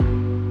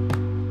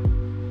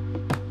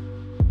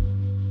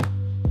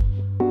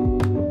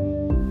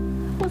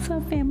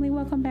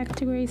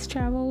to Grace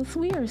Travels.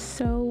 We are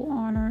so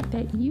honored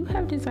that you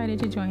have decided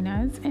to join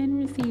us in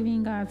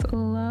receiving God's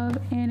love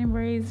and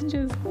embrace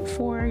just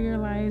for your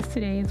lives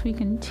today as we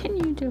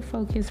continue to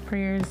focus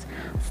prayers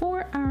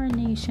for our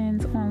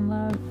nations on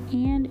love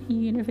and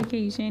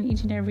unification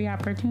each and every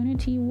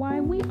opportunity,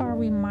 while we are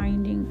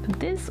reminding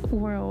this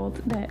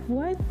world that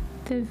what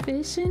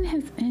division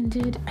has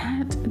ended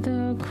at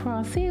the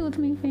cross. Say it with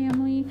me,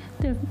 family.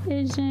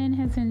 Division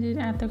has ended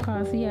at the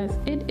cross. Yes,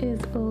 it is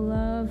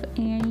love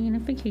and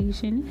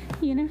unification.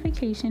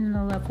 Unification in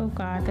the love of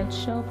God that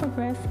shall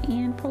progress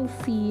and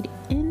proceed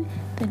in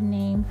the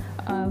name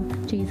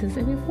of Jesus.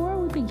 And before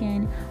we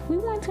begin, we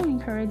want to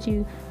encourage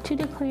you to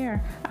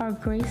declare our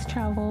Grace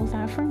Travels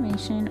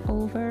affirmation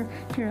over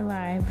your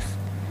lives.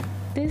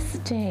 This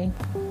day,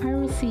 I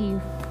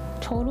receive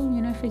total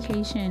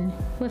unification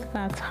with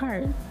God's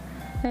heart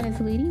that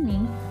is leading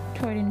me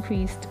toward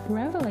increased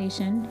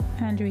revelation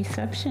and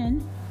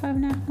reception of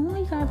not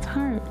only God's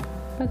heart,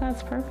 but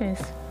God's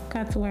purpose,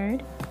 God's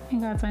word,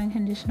 and God's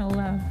unconditional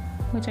love,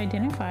 which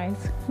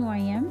identifies who I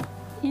am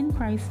in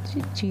Christ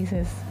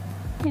Jesus.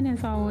 And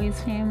as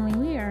always, family,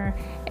 we are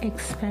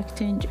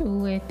expectant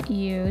with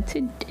you.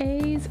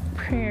 Today's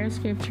prayer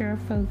scripture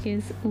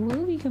focus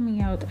will be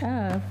coming out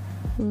of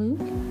Luke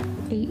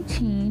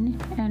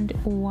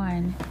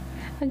 18:1.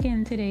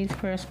 Again, today's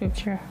prayer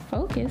scripture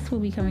focus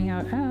will be coming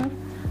out of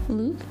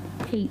Luke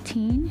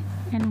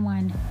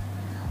 18:1.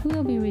 We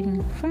will be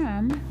reading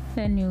from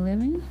the New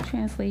Living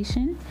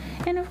Translation,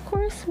 and of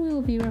course, we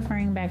will be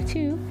referring back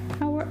to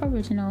our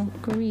original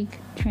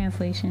Greek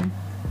translation.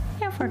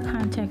 And for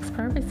context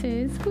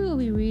purposes, we will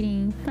be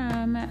reading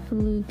from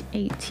Luke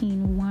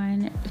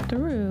 18:1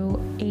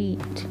 through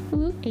 8.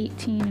 Luke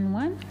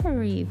 18:1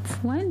 reads,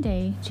 "One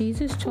day,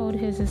 Jesus told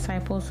his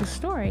disciples a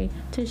story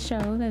to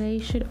show that they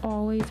should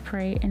always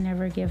pray and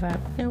never give up.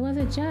 There was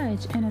a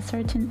judge in a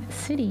certain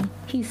city,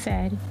 he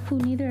said, who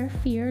neither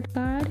feared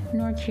God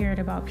nor cared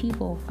about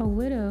people. A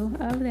widow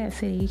of that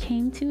city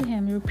came to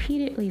him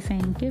repeatedly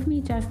saying, 'Give me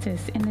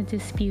justice in the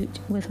dispute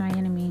with my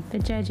enemy.' The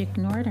judge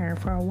ignored her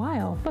for a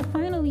while, but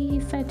finally he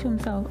said to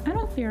himself, 'I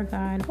don't fear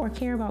God or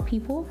care about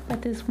people,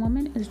 but this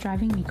woman is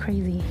driving me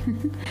crazy.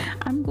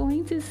 I'm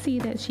going to see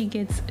that she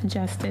gets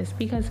justice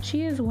because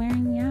she is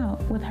wearing me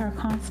out with her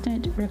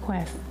constant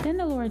requests.' Then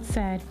the Lord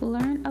said,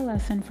 'Learn a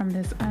lesson from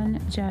this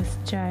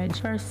unjust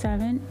judge.'" Verse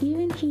 7,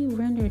 "Even he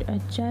rendered a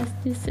just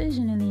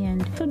decision in the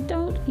end. So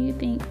don't you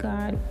think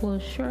God will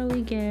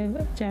surely give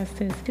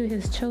justice to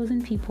his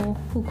chosen people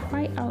who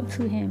cry out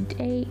to him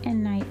day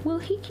and night? Will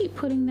he keep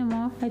putting them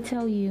off? I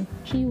tell you,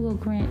 he will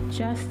grant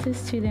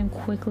justice to them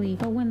quickly.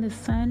 But when the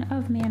Son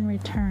of Man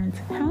returns,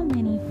 how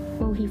many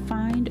will he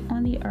find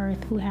on the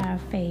earth who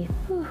have faith?"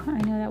 Whew,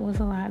 I know that was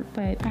a lot,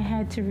 but I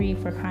had to read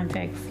for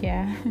context,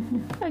 yeah.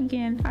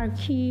 Again, our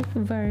key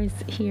verse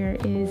here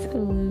is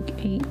Luke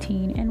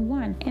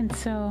 18:1. And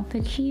so the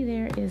key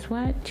there is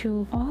what?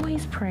 To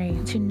always pray,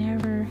 to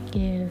never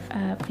give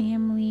up.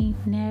 Family,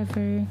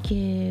 never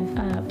give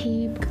up.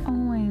 Keep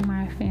going,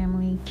 my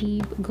family.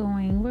 Keep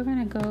going. We're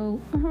going to go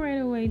right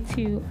away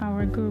to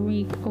our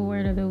Greek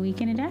word of the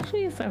week. And it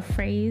actually is a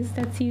phrase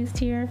that's used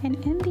here. And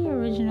in the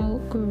original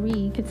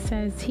Greek, it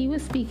says, "He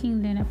was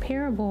speaking then a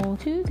parable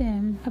to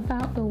them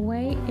about the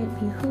way it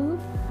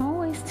behooved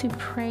always to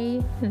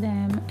pray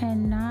them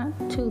and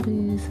not to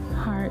lose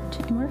heart."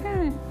 And we're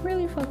going to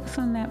really focus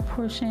on that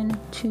portion,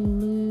 to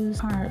lose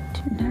heart,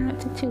 not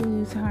to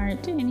lose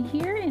heart. And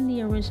here in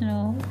the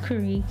original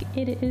Greek,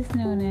 it is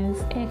known as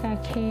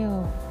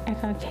ekakeo,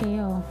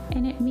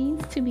 and it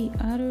means to be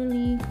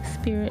utterly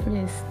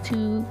spiritless,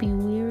 to be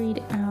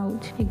wearied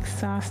out,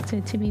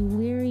 exhausted, to be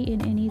weary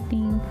in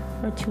anything,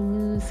 or to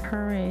lose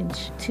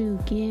courage, to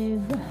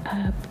give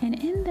up. And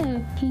in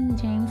the King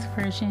James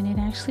Version, it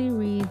actually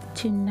reads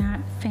to not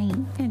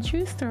faint. And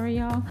true story,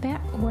 y'all,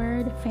 that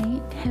word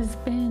faint has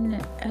been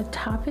a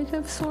topic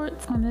of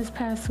sorts on this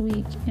past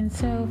week. And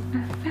so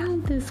I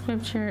found this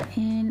scripture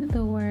in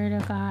the Word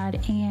of God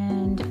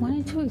and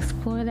wanted to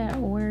explore that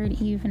word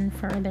even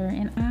further.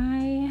 And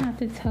I have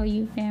to tell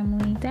you,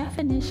 family,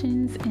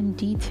 definitions and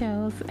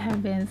details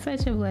have been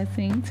such a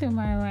blessing to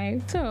my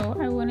life. So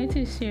I wanted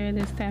to share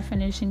this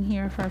definition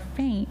here for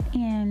faint.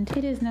 And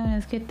it is known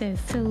as, get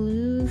this, to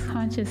lose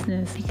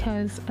consciousness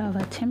because of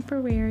a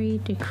temporary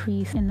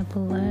decrease in the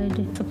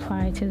blood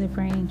supply to the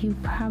brain. You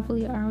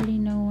probably already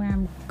know where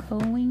I'm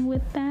going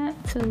with that.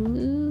 To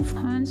lose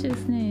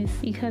consciousness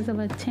because of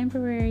a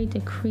temporary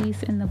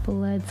decrease in the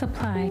blood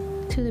supply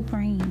to the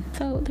brain.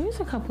 So there's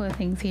a couple of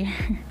things here.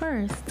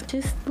 First,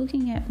 just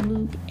looking at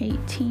Luke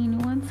 18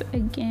 once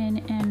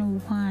again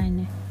and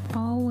 1.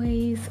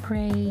 Always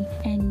pray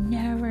and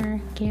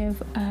never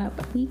give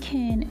up. We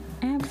can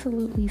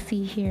absolutely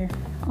see here,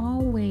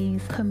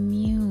 always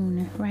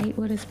commune, right? right?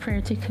 What is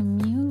prayer? To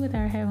commune with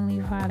our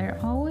Heavenly Father.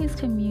 Always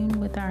commune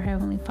with our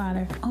Heavenly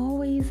Father.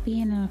 Always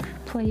be in a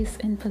place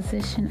and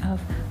position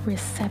of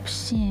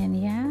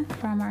reception, yeah?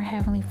 From our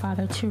Heavenly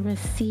Father, to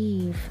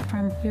receive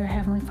from your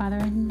Heavenly Father.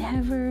 And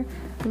never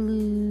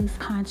lose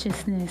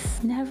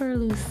consciousness. Never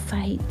lose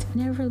sight.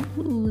 Never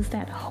lose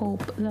that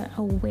hope, that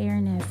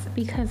awareness,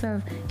 because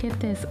of, get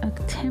this, a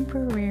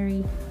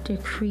temporary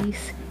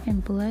decrease in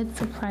blood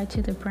supply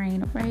to the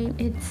brain, right?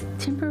 It's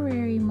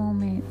temporary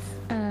moments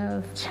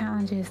of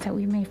challenges that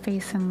we may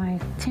face in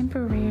life,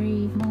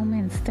 temporary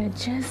moments that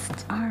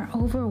just are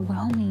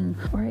overwhelming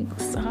or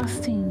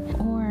exhausting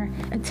or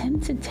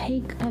attempt to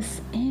take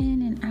us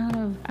in and out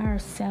of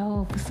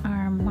ourselves,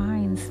 our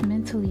minds,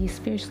 mentally,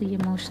 spiritually,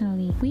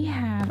 emotionally. We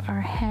have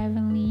our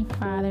Heavenly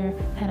Father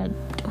that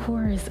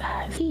adores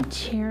us. He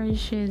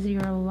cherishes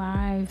your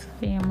lives,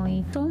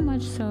 family, so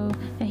much so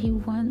that He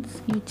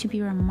wants you to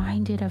be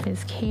reminded of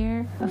His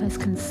care, of His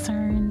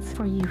concerns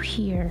for you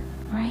here,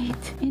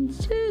 right? And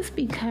just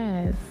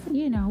because,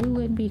 we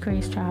wouldn't be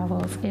Grace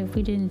Travels if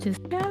we didn't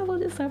just travel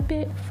just a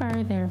bit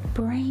further.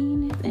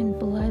 Brain and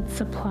blood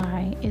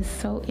supply is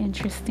so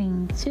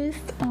interesting.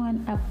 Just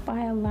on a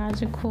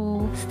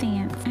biological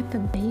stance, at the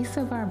base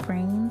of our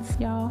brains,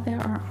 y'all, there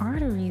are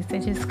arteries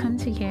that just come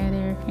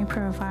together and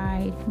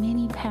provide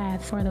many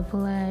paths for the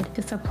blood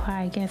to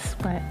supply, guess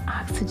what?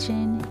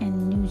 Oxygen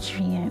and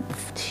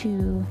nutrients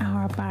to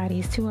our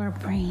bodies, to our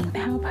brain.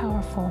 How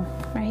powerful,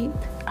 right?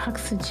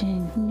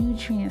 Oxygen,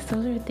 nutrients,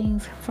 those are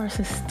things for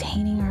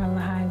sustaining our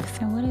lives.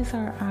 And what is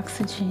our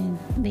oxygen?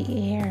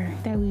 The air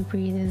that we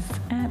breathe is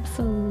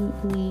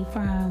absolutely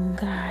from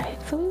God.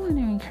 So we want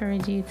to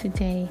encourage you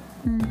today.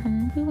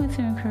 We want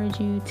to encourage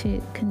you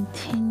to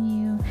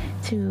continue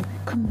to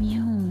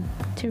commune,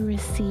 to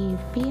receive.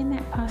 Be in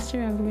that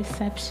posture of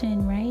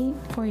reception, right?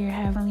 For your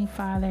Heavenly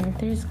Father.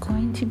 There's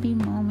going to be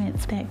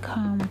moments that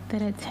come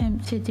that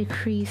attempt to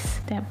decrease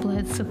that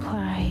blood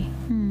supply.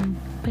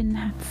 But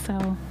not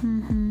so.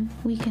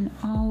 We can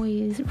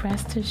always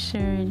rest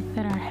assured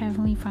that our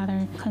Heavenly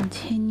Father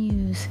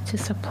continues to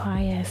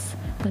supply us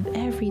with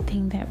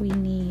everything that we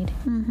need.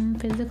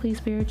 Physically,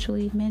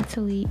 spiritually,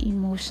 mentally,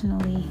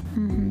 emotionally.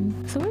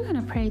 So we're going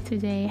to pray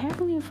today.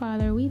 Heavenly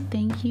Father, we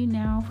thank you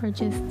now for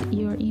just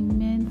your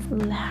immense,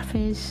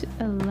 lavish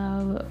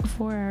love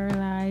for our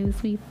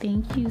lives. We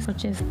thank you for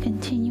just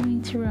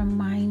continuing to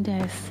remind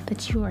us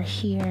that you are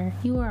here.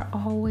 You are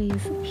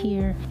always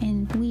here,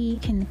 and we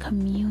can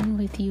commune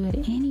with you at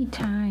any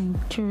time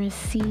to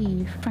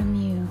receive from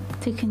you,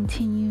 to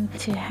continue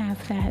to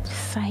have that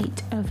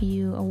sight of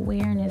you,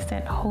 awareness,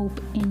 that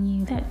hope in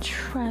you, that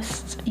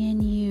trust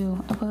in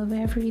you above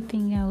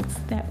everything else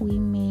that we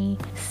may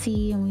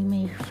see and we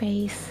may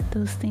face,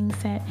 those things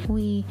that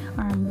we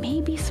are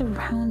maybe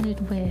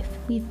surrounded with.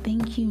 We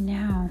thank you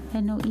now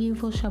that no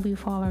evil shall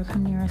befall or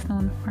come near us, no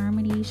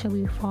infirmity shall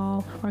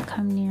befall or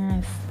come near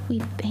us. We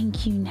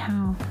thank you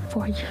now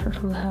for your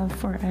love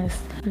for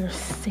us, your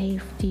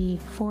safety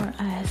for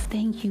us.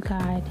 Thank you,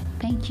 God.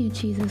 Thank you,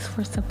 Jesus,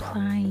 for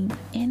supplying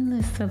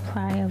endless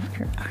supply of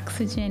your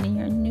oxygen and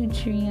your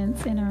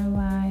nutrients in our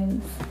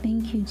lives.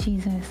 Thank you,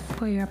 Jesus,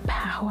 for your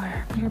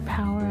power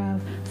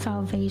of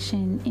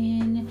salvation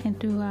in and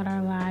throughout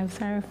our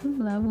lives, our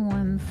loved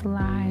ones'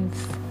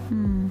 lives.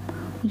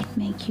 We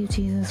thank you,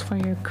 Jesus, for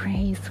your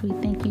grace. We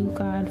thank you,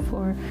 God,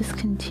 for just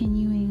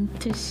continuing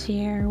to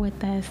share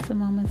with us the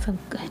moments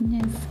of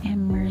goodness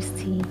and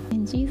mercy.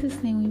 In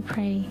Jesus' name we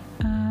pray.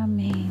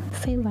 Amen.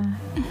 Selah.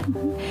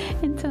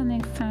 Until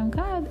next time,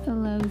 God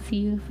loves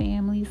you,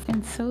 families,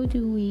 and so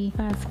do we.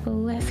 God's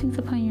blessings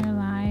upon your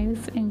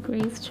lives and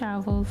grace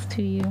travels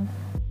to you.